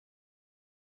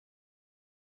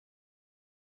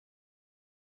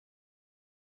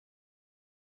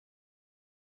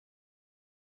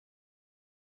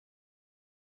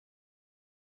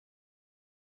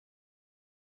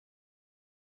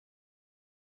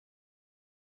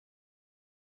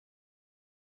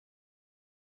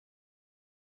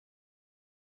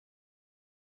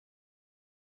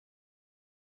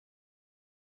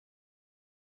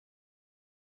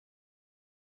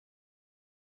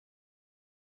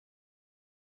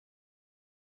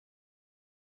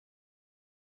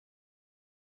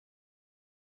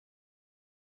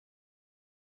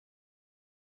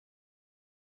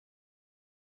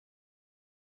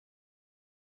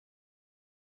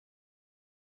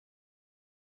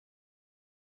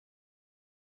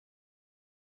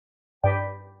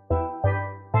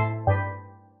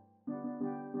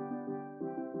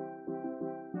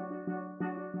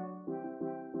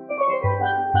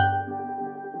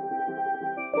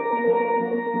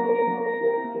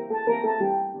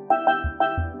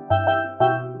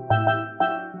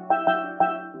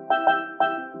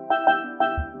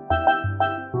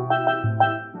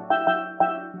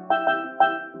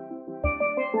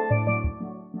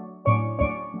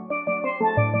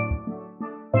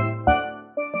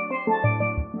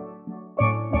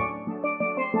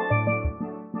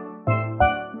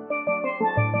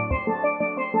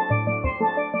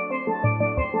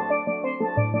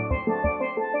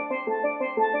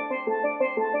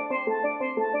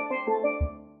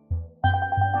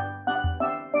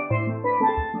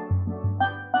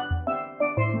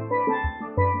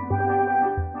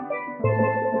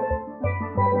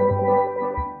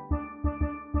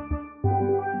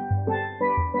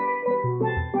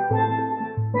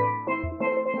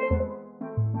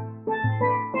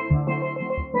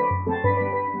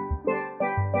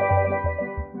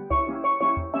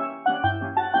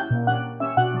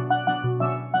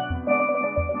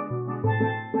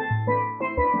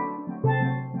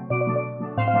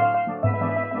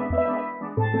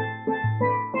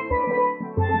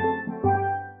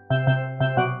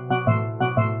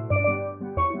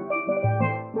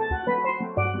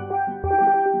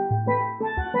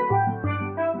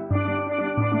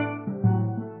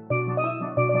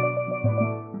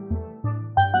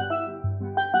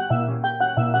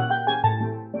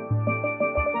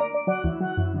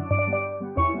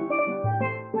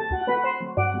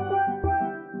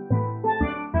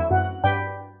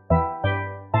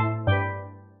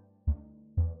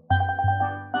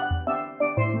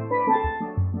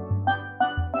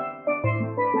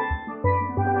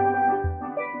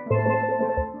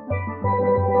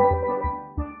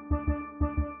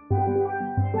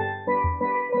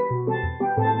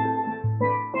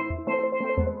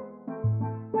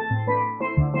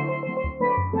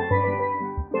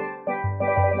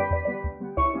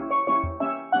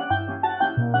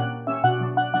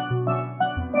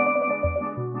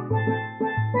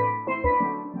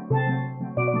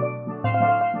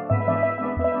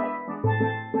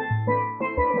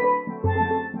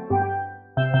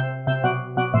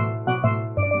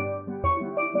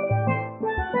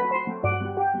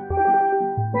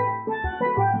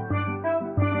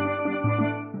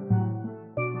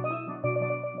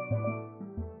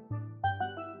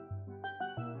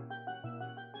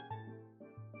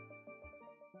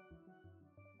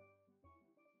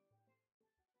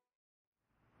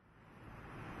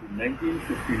In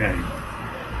 1959,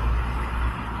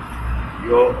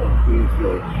 your Uncle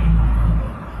George,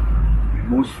 the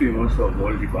most famous of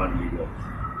all the bandleaders,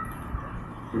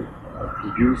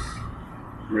 produced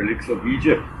Relics of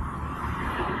Egypt.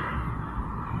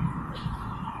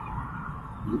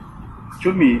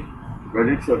 To me,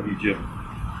 Relics of Egypt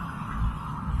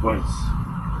was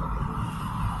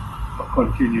a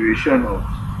continuation of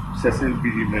Cecil B.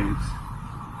 DeMille's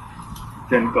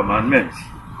Ten Commandments.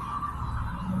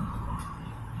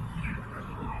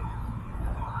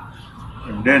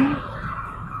 And then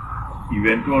he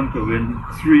went on to win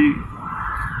 3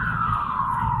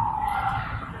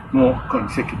 more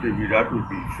consecutively. That would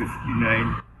be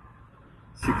 59,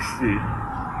 60,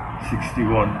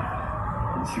 61,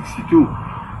 and 62.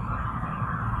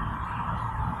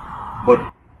 But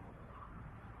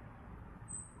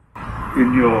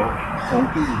in your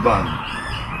uncle's band,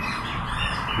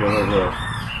 there was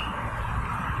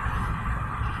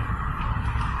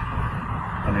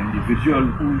an individual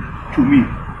who, to me,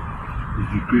 is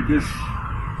the greatest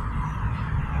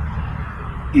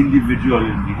individual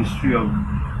in the history of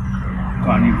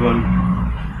Carnival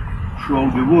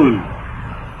throughout the world,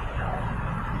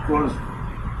 because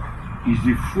he's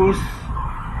the first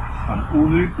and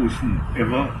only person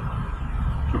ever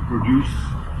to produce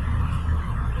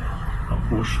a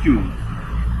costume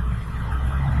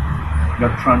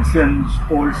that transcends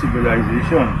all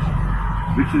civilizations,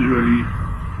 which is really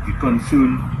the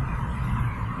concern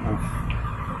of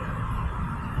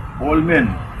all men.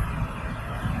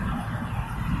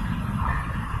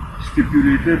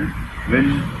 Stipulated when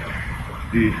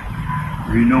the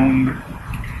renowned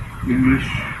English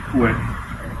poet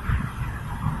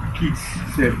Keats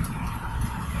said,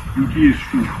 "Beauty is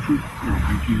truth, truth is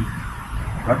beauty.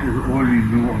 That is all we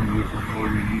know on earth and all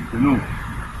we need to know."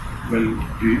 Well,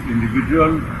 the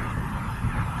individual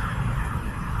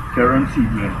Terence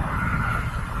Evening,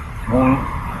 all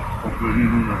popularly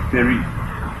known as Terry,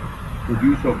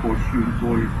 produced a costume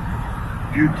called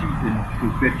Beauty in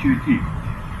Perpetuity.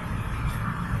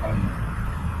 And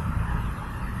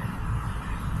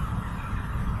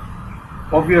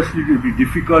obviously it will be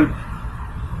difficult,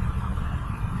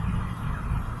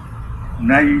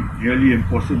 nearly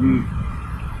impossible,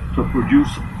 to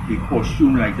produce a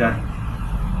costume like that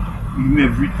even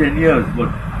every 10 years,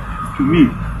 but to me,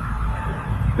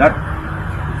 that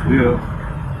is where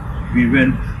we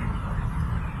went,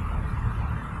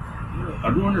 I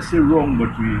don't want to say wrong,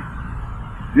 but we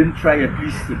didn't try at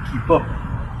least to keep up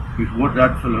with what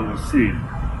that fellow was saying,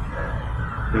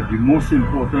 that the most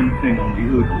important thing on the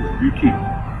earth is beauty.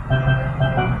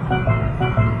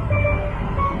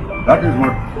 That is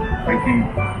what I think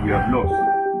we have lost.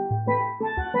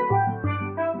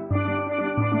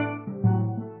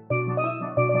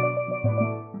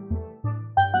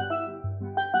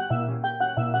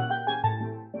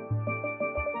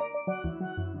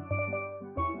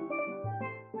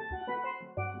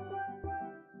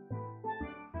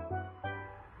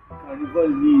 Carnival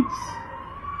needs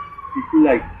people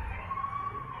like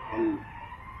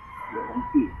your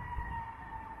uncle,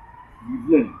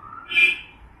 Mille,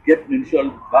 get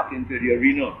Mille back into the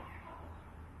arena.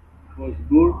 Because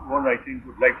those one I think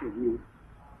would like to go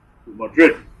to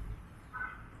Madrid,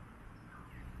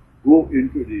 go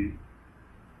into the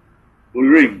bull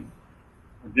ring,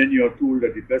 and then you are told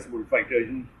that the best bullfighter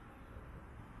isn't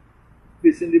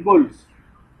facing the bulls,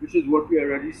 which is what we are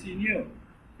already seeing here.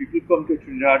 People come to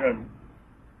Trinidad and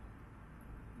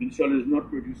Mille is not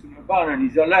producing a band and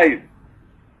he's alive.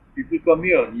 People come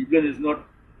here and Mille is not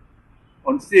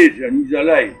on stage and he's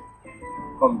alive.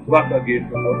 Comes back again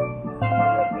to what I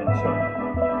have mentioned.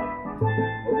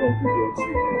 What don't we don't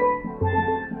say that?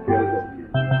 Tears of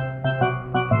tears.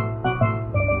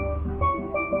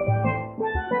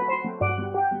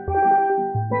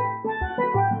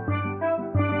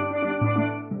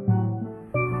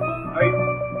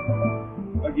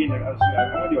 Again, as I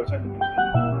know you outside the country,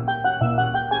 and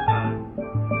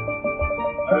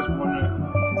I was wondering at the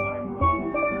time when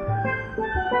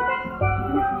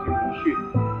you were shit.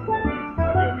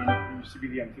 I mean, you used to be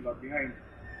the empty lot behind.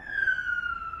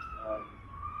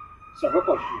 Several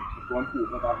questions have gone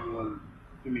over that wall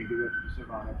to make the work of the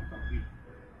Savannah to complete.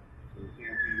 So they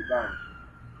have been the band.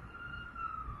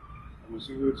 I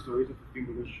also heard stories of 15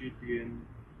 Brother Street being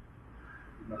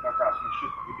metal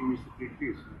craftsmanship. Everything used to take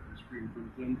place. From screen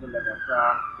printing to leather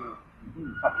craft to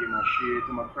papier mache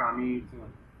to macrame to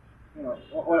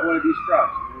all of these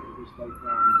crafts. It was like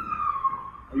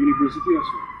a university or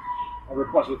so, a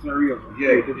repository of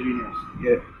creative genius.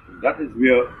 Yeah, that is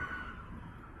where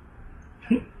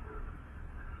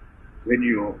when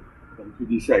you come to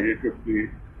decided to play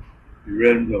the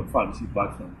realms of fancy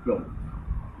bats and clowns.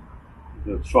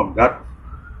 It's from that,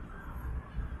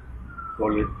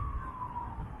 call it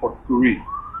potpourri,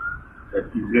 that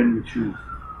Evelyn would choose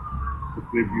to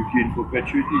play beauty in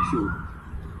perpetuity. So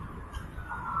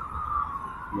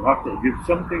you have to give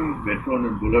something better on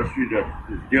in Buller Street that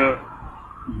is there.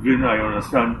 Evelyn, I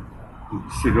understand, to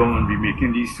sit down and be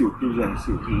making these circles and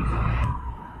circles.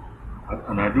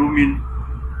 And I don't mean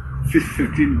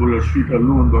 15 Buller Street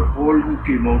alone, but all who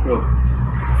came out of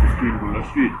 15 Buller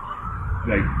Street,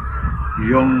 like the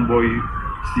young boy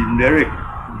Stephen Derrick,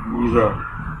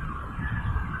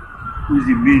 who's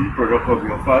the main product of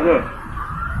your father.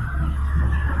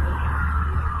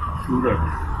 So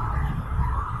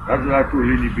that's what I told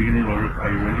you in the beginning, or I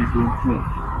really don't know.